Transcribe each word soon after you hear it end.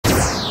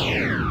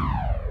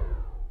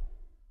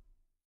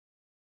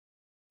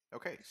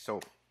Okay, so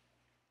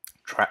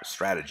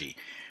strategy.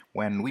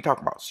 When we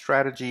talk about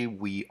strategy,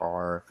 we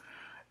are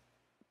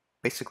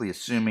basically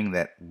assuming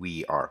that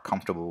we are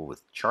comfortable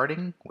with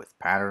charting, with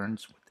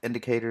patterns, with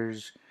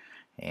indicators,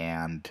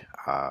 and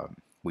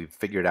we've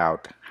figured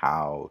out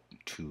how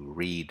to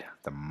read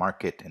the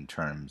market in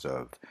terms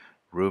of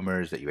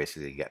rumors that you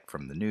basically get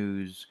from the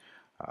news,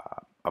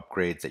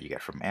 upgrades that you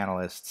get from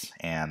analysts,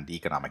 and the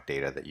economic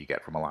data that you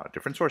get from a lot of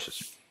different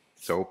sources.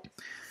 So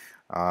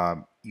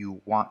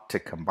you want to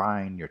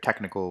combine your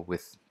technical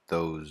with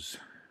those,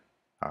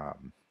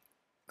 um,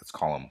 let's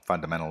call them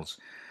fundamentals,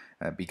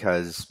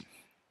 because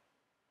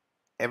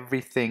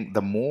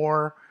the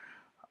more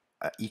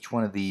each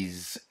one of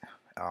these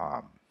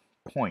um,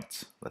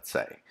 points, let's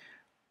say,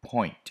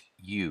 point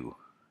you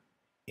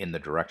in the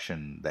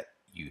direction that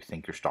you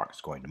think your stock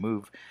is going to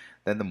move,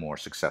 then the more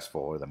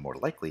successful or the more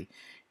likely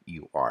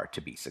you are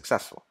to be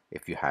successful.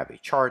 If you have a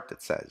chart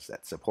that says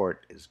that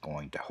support is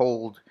going to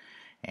hold,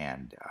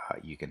 and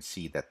you can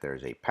see that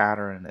there's a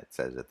pattern that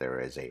says that there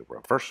is a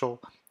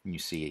reversal, and you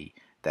see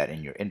that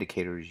in your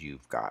indicators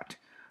you've got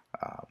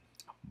uh,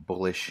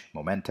 bullish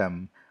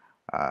momentum,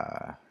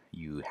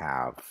 you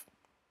have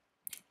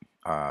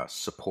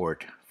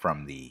support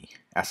from the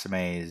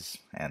SMAs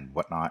and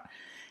whatnot,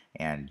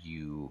 and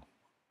you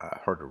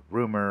heard a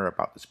rumor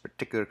about this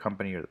particular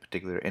company or the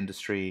particular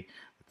industry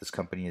that this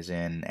company is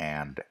in,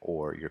 and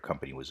or your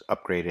company was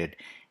upgraded,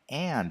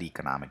 and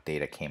economic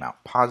data came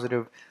out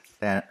positive,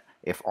 then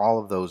if all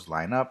of those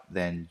line up,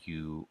 then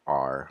you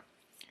are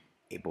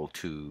able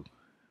to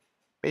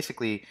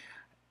basically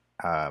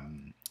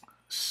um,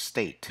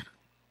 state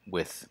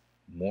with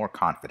more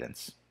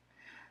confidence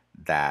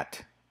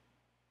that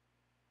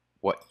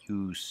what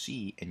you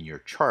see in your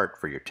chart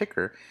for your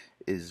ticker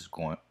is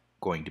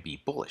going to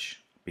be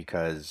bullish,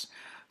 because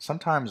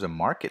sometimes a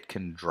market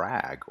can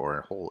drag, or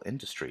a whole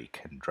industry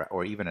can drag,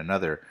 or even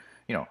another,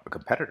 a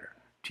competitor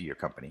to your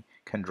company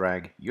can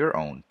drag your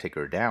own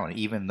ticker down,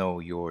 even though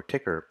your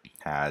ticker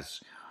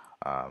has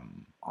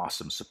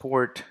awesome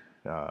support,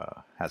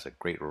 has a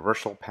great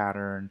reversal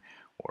pattern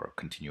or a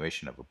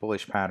continuation of a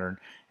bullish pattern,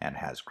 and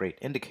has great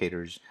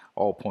indicators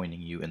all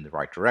pointing you in the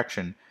right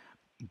direction.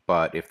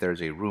 But if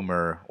there's a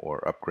rumor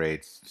or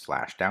upgrade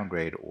slash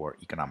downgrade or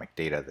economic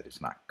data that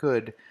is not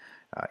good,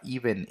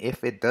 even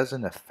if it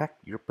doesn't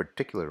affect your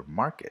particular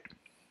market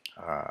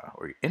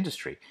or your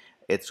industry,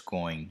 it's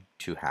going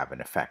to have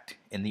an effect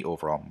in the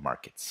overall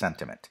market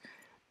sentiment.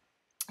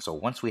 So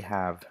once we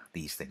have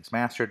these things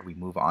mastered, we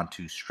move on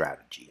to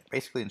strategy.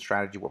 Basically, in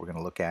strategy, what we're going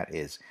to look at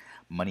is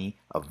money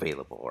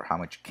available, or how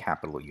much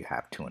capital you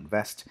have to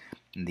invest.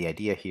 And the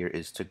idea here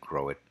is to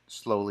grow it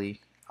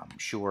slowly. I'm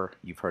sure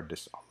you've heard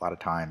this a lot of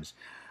times,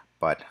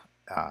 but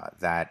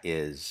that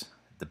is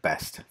the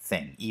best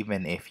thing.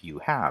 Even if you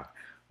have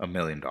 $1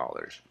 million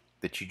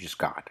that you just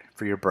got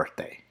for your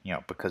birthday,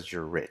 because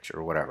you're rich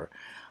or whatever,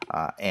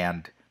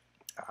 and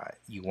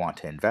you want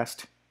to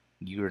invest,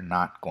 you're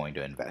not going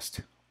to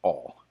invest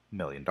all $1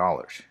 million.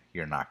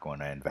 You're not going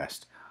to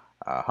invest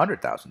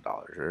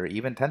 $100,000 or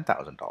even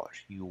 $10,000.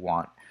 You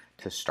want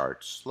to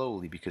start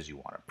slowly because you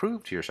want to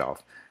prove to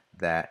yourself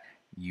that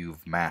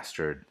you've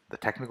mastered the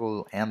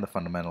technical and the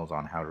fundamentals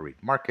on how to read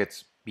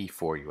markets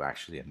before you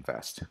actually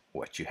invest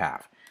what you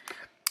have.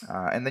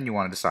 And then you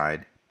want to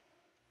decide,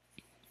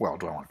 well,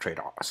 do I want to trade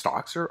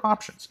stocks or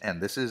options?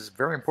 And this is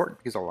very important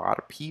because a lot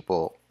of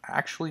people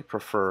actually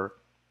prefer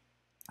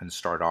and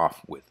start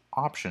off with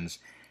options,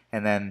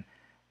 and then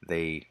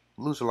they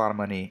lose a lot of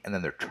money, and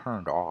then they're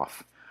turned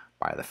off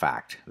by the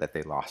fact that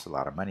they lost a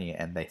lot of money,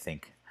 and they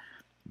think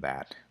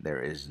that there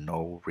is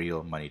no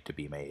real money to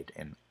be made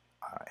in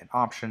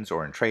options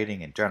or in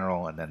trading in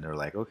general. And then they're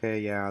like, okay,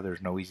 yeah,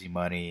 there's no easy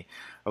money.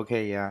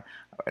 Okay, yeah,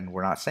 and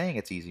we're not saying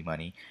it's easy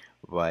money,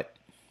 but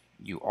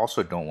you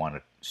also don't want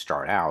to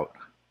start out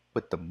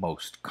with the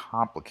most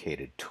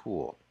complicated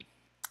tool.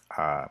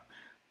 Uh,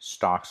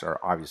 Stocks are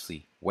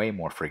obviously way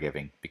more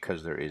forgiving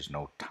because there is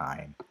no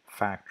time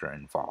factor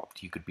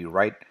involved. You could be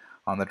right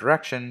on the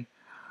direction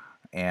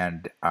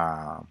and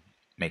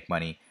make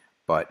money,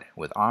 but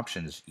with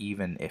options,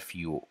 even if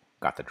you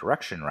got the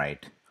direction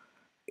right,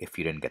 if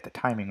you didn't get the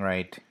timing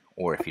right,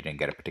 or if you didn't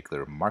get a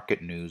particular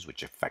market news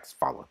which affects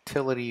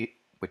volatility,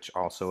 which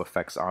also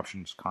affects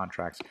options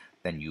contracts,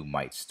 then you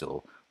might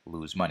still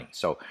lose money.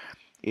 So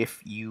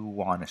if you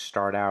want to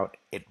start out,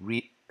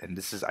 and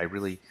this is, I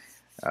really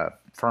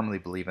firmly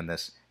believe in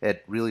this,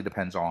 it really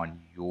depends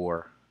on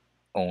your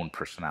own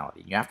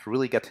personality. You have to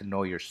really get to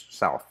know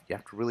yourself. You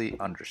have to really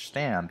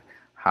understand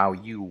how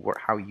you work,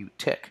 how you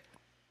tick,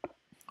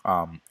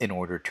 in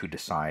order to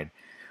decide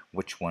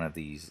which one of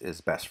these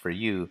is best for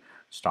you,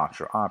 stocks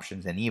or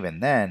options. And even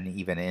then,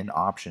 even in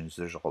options,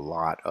 there's a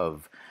lot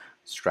of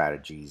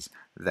strategies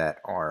that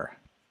are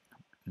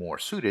more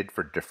suited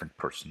for different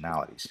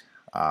personalities.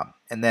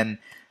 And then,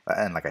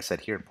 and like I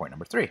said here in point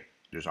number 3,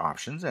 there's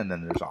options, and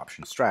then there's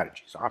option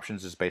strategies.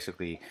 Options is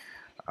basically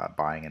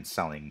buying and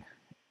selling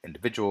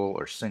individual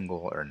or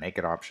single or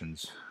naked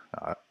options.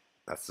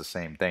 That's the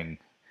same thing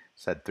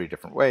said 3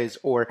 different ways.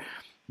 Or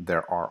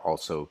there are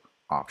also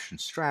option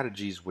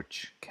strategies,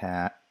 which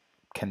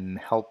can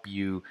help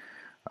you,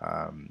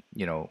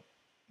 you know,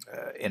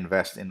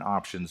 invest in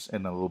options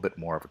in a little bit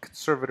more of a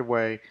conservative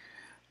way,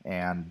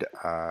 and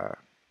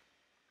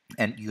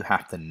you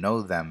have to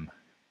know them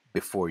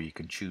before you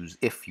can choose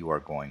if you are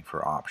going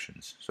for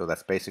options. So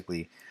that's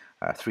basically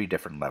three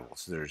different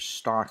levels. There's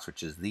stocks,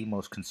 which is the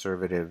most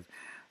conservative.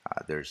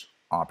 There's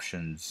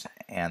options,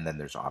 and then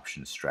there's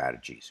option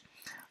strategies.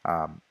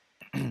 Um,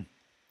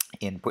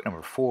 in point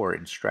number 4,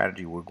 in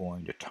strategy, we're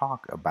going to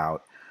talk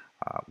about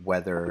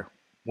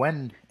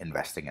when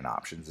investing in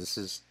options, this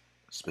is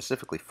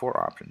specifically for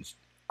options,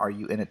 are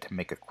you in it to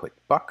make a quick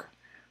buck,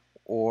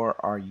 or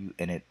are you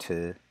in it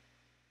to,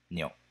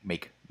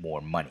 make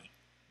more money?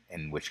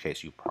 In which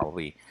case, you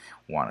probably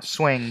want to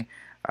swing,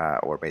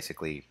 or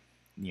basically,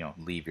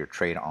 leave your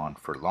trade on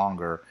for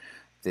longer.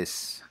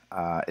 This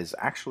is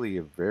actually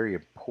a very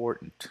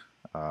important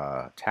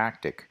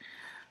tactic.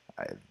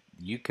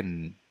 You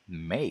can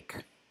make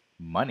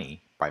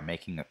money by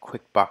making a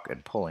quick buck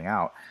and pulling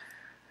out,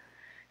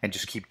 and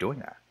just keep doing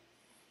that.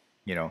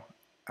 You know,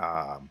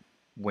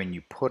 when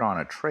you put on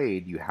a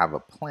trade, you have a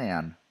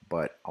plan,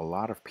 but a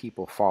lot of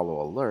people follow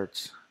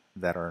alerts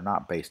that are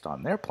not based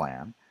on their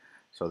plan,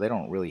 so they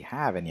don't really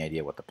have any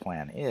idea what the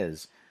plan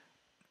is.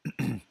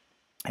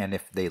 And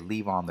if they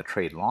leave on the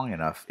trade long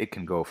enough, it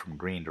can go from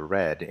green to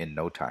red in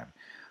no time,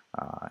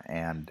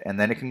 and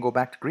then it can go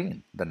back to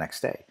green the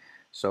next day.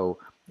 So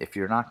if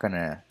you're not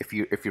gonna if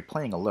you're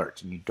playing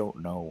alerts and you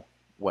don't know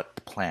what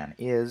the plan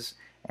is,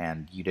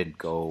 and you didn't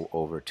go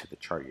over to the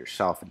chart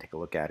yourself and take a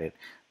look at it,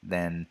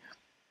 then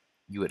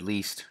you at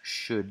least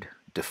should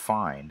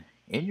define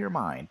in your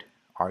mind,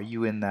 are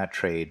you in that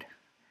trade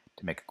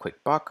to make a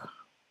quick buck,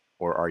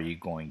 or are you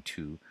going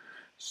to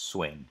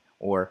swing,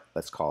 or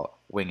let's call it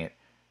wing it,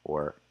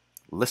 or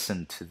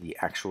listen to the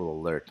actual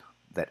alert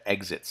that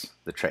exits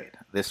the trade?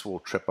 This will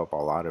trip up a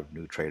lot of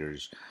new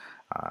traders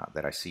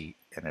that I see,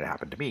 and it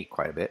happened to me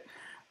quite a bit.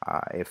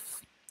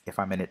 If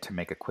I'm in it to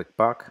make a quick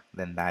buck,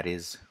 then that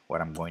is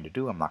what I'm going to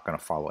do. I'm not going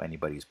to follow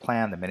anybody's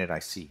plan. The minute I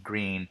see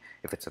green,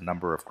 if it's a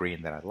number of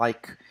green that I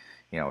like,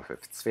 if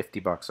it's 50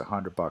 bucks,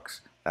 100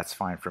 bucks, that's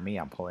fine for me.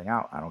 I'm pulling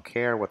out. I don't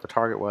care what the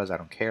target was. I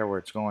don't care where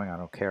it's going. I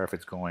don't care if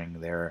it's going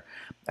there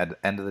at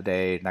the end of the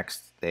day,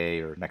 next day,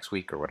 or next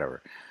week, or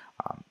whatever.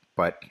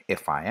 But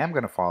if I am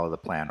going to follow the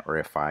plan, or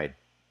if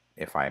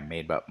I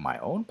made up my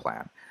own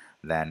plan,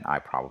 then I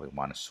probably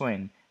want to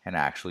swing and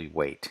actually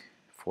wait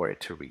for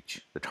it to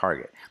reach the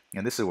target.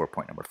 And this is where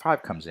point number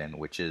 5 comes in,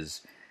 which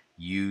is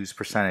use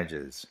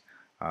percentages.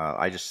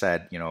 I just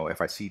said, if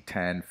I see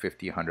 10,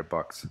 50, 100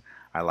 bucks,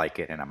 I like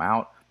it and I'm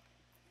out.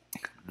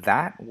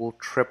 That will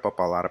trip up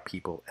a lot of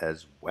people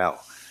as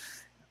well.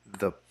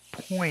 The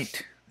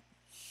point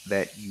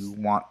that you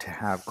want to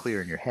have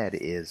clear in your head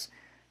is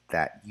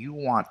that you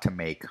want to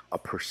make a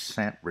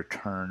percent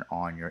return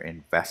on your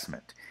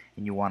investment,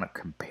 and you want to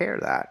compare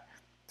that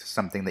to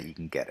something that you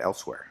can get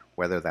elsewhere,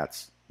 whether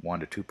that's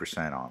 1 to 2%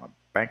 on a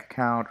bank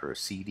account or a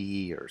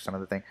CD or some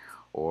other thing,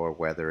 or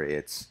whether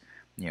it's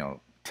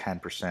 10%,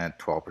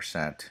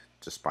 12%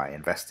 just by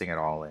investing it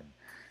all in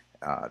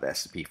the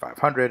S&P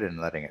 500 and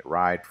letting it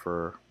ride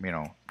for I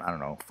don't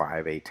know,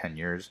 5, 8, 10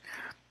 years,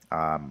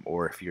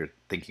 or if you're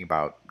thinking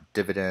about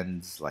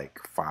dividends like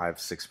 5,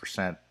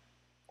 6%,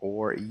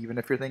 or even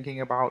if you're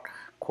thinking about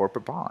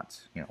corporate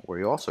bonds, where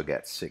you also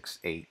get 6,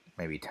 8,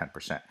 maybe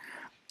 10%.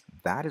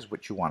 That is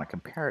what you want to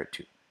compare it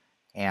to.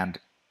 And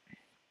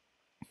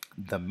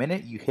the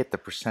minute you hit the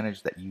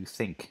percentage that you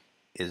think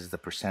is the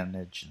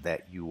percentage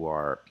that you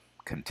are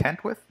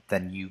content with,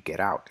 then you get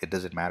out. It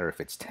doesn't matter if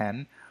it's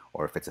 10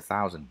 or if it's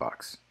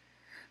 $1,000.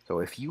 So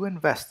if you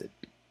invested,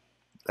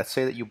 let's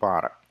say that you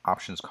bought an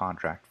options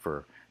contract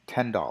for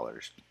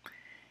 $10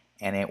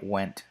 and it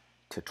went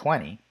to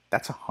 20,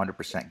 that's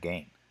 100%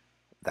 gain.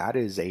 That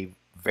is a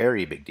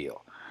very big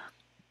deal.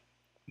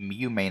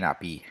 You may not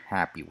be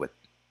happy with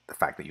the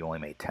fact that you only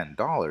made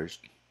 $10,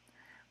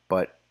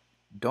 but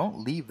don't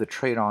leave the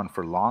trade on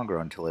for longer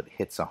until it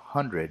hits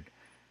 100,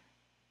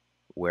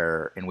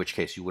 where in which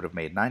case you would have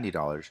made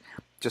 $90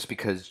 just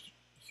because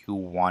you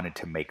wanted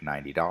to make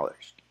 $90.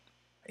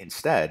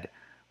 Instead,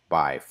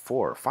 buy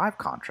 4 or 5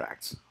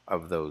 contracts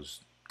of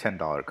those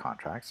 $10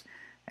 contracts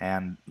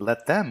and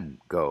let them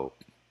go,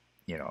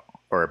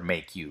 or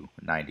make you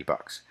 90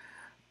 bucks.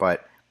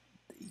 But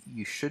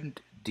you shouldn't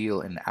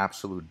deal in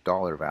absolute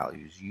dollar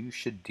values. You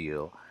should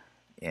deal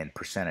in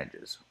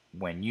percentages.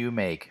 When you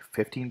make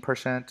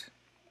 15%,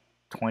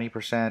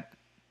 20%,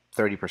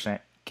 30%,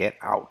 get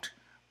out.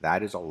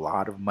 That is a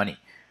lot of money,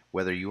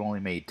 whether you only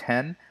made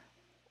 10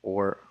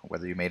 or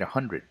whether you made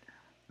 100.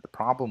 The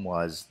problem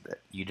was that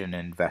you didn't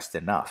invest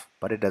enough,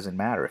 but it doesn't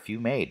matter. If you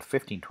made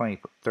 15, 20,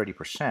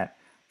 30%,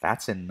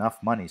 that's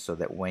enough money so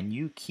that when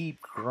you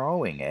keep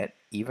growing it,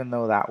 even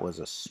though that was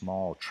a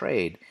small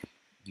trade,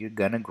 you're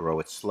going to grow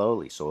it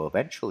slowly. So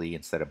eventually,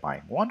 instead of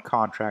buying 1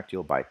 contract,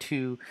 you'll buy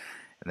 2,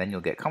 and then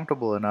you'll get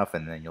comfortable enough,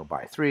 and then you'll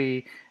buy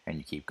 3, and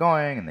you keep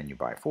going, and then you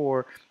buy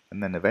 4,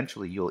 and then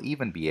eventually you'll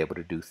even be able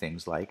to do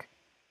things like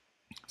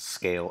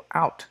scale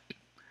out.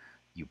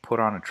 You put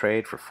on a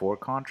trade for 4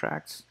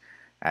 contracts,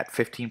 At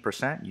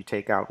 15%, you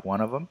take out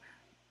one of them.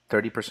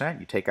 30%,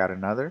 you take out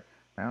another.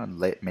 And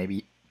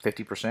maybe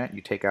 50%,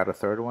 you take out a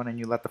third one and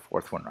you let the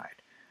fourth one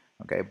ride.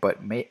 Okay,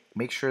 but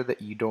make sure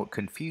that you don't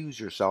confuse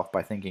yourself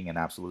by thinking in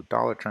absolute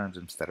dollar terms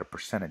instead of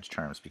percentage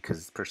terms,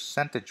 because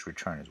percentage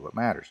return is what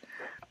matters.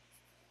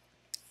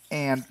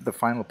 And the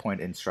final point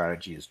in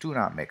strategy is do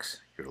not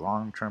mix your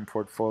long-term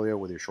portfolio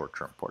with your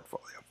short-term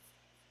portfolio.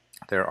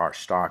 There are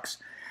stocks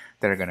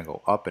that are going to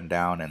go up and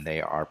down, and they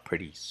are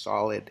pretty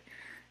solid.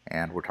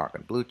 And we're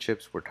talking blue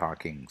chips, we're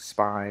talking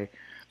SPY.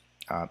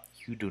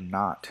 You do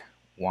not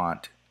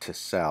want to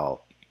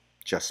sell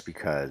just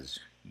because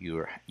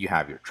you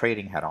have your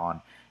trading hat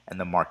on and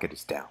the market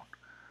is down.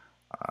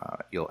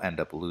 You'll end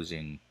up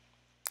losing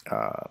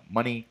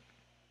money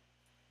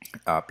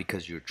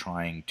because you're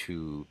trying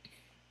to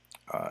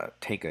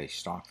take a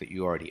stock that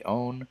you already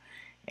own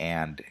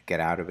and get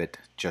out of it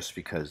just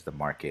because the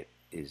market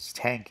is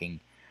tanking.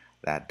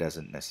 That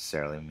doesn't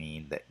necessarily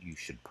mean that you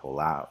should pull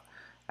out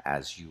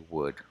as you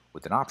would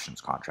with an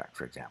options contract,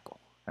 for example.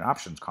 An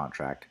options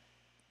contract,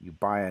 you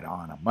buy it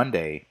on a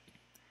Monday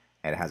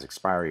and it has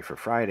expiry for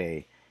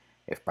Friday.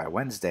 If by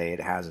Wednesday it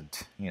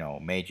hasn't,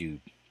 made you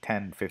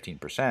 10,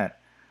 15%,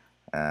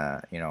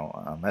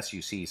 unless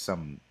you see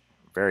some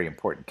very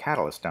important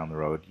catalyst down the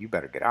road, you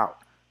better get out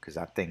because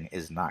that thing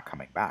is not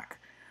coming back.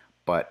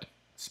 But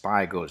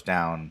SPY goes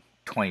down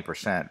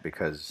 20%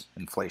 because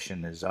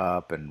inflation is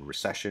up and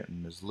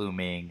recession is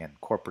looming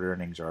and corporate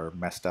earnings are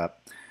messed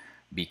up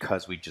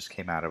because we just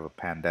came out of a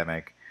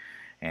pandemic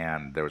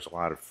and there was a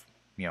lot of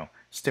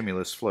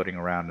stimulus floating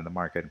around in the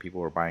market and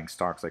people were buying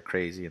stocks like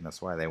crazy and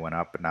that's why they went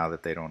up. But now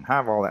that they don't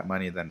have all that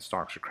money, then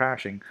stocks are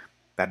crashing.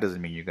 That doesn't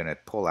mean you're going to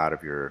pull out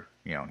of your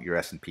your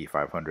S&P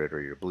 500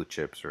 or your blue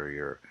chips or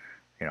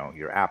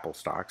your Apple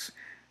stocks.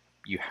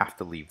 You have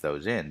to leave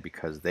those in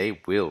because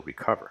they will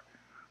recover.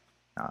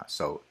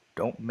 So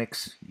don't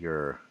mix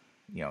your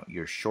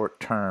your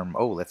short-term,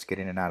 oh, let's get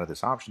in and out of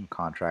this option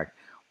contract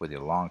with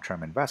your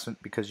long-term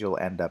investment, because you'll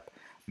end up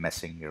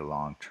messing your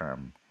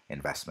long-term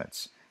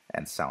investments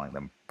and selling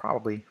them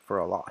probably for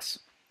a loss.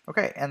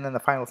 Okay, and then the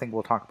final thing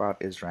we'll talk about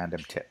is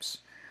random tips.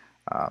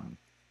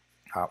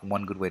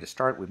 One good way to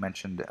start, we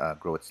mentioned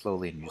grow it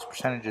slowly and use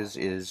percentages,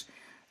 is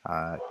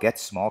get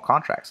small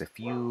contracts. If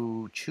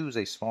you choose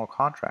a small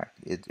contract,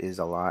 it is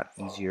a lot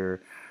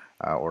easier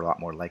or a lot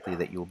more likely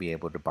that you'll be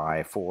able to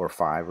buy 4,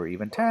 5, or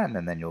even 10,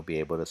 and then you'll be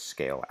able to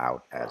scale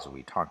out as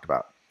we talked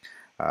about.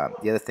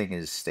 The other thing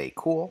is stay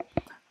cool.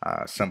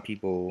 Some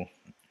people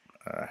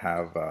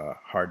have a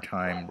hard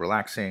time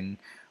relaxing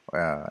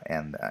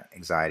and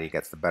anxiety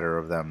gets the better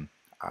of them.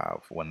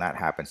 When that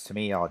happens to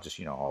me, I'll just,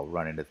 I'll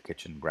run into the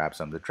kitchen, grab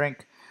something to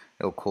drink.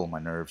 It'll cool my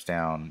nerves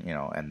down,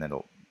 and then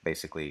it'll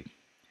basically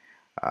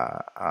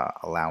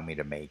allow me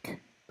to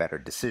make better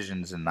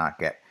decisions and not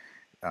get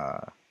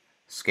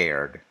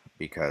scared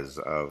because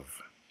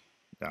of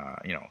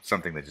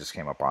something that just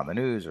came up on the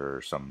news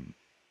or some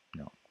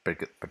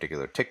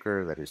particular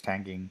ticker that is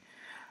tanking.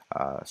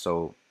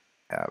 So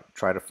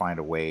try to find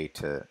a way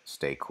to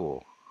stay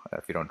cool.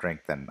 If you don't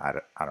drink, then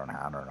I don't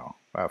know.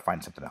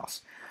 Find something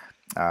else.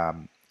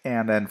 And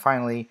then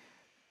finally,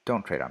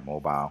 don't trade on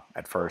mobile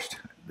at first.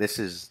 This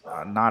is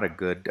not a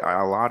good.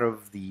 A lot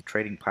of the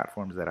trading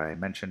platforms that I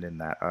mentioned in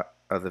that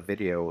other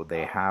video,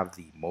 they have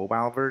the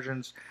mobile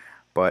versions,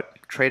 but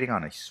trading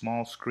on a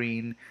small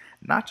screen,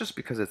 not just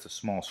because it's a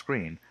small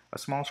screen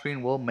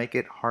will make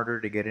it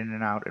harder to get in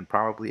and out and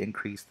probably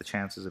increase the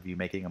chances of you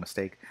making a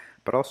mistake,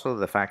 but also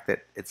the fact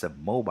that it's a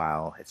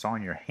mobile, it's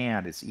on your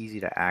hand, it's easy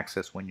to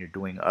access when you're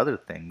doing other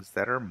things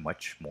that are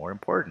much more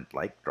important,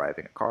 like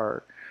driving a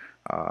car,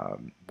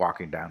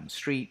 walking down the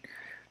street.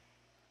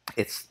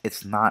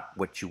 It's not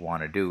what you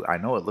want to do. I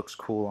know it looks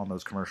cool on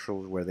those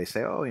commercials where they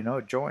say,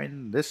 oh,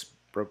 join this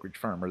brokerage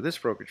firm or this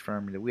brokerage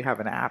firm. We have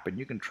an app and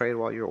you can trade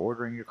while you're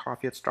ordering your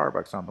coffee at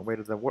Starbucks on the way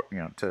to the work,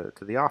 to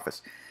the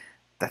office.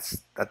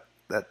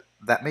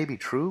 That may be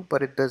true,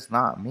 but it does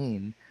not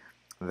mean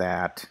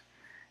that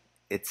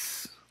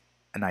it's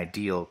an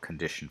ideal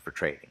condition for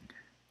trading.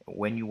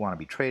 When you want to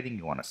be trading,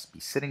 you want to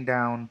be sitting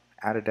down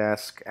at a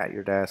desk, at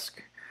your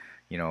desk,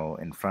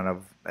 in front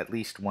of at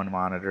least one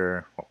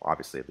monitor, well,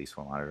 obviously at least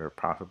one monitor,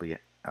 possibly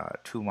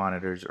 2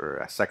 monitors or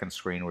a second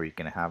screen where you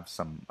can have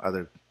some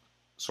other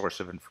source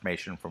of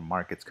information from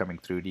markets coming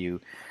through to you,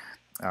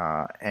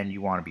 and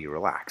you want to be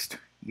relaxed.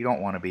 You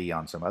don't want to be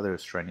on some other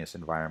strenuous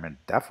environment.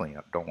 Definitely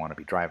don't want to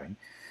be driving.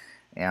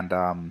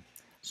 And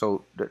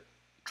so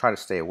try to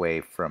stay away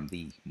from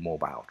the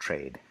mobile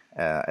trade,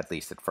 at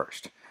least at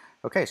first.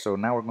 Okay, so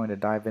now we're going to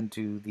dive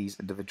into these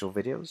individual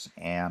videos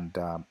and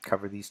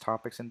cover these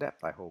topics in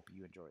depth. I hope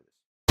you enjoy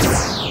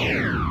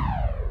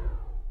this.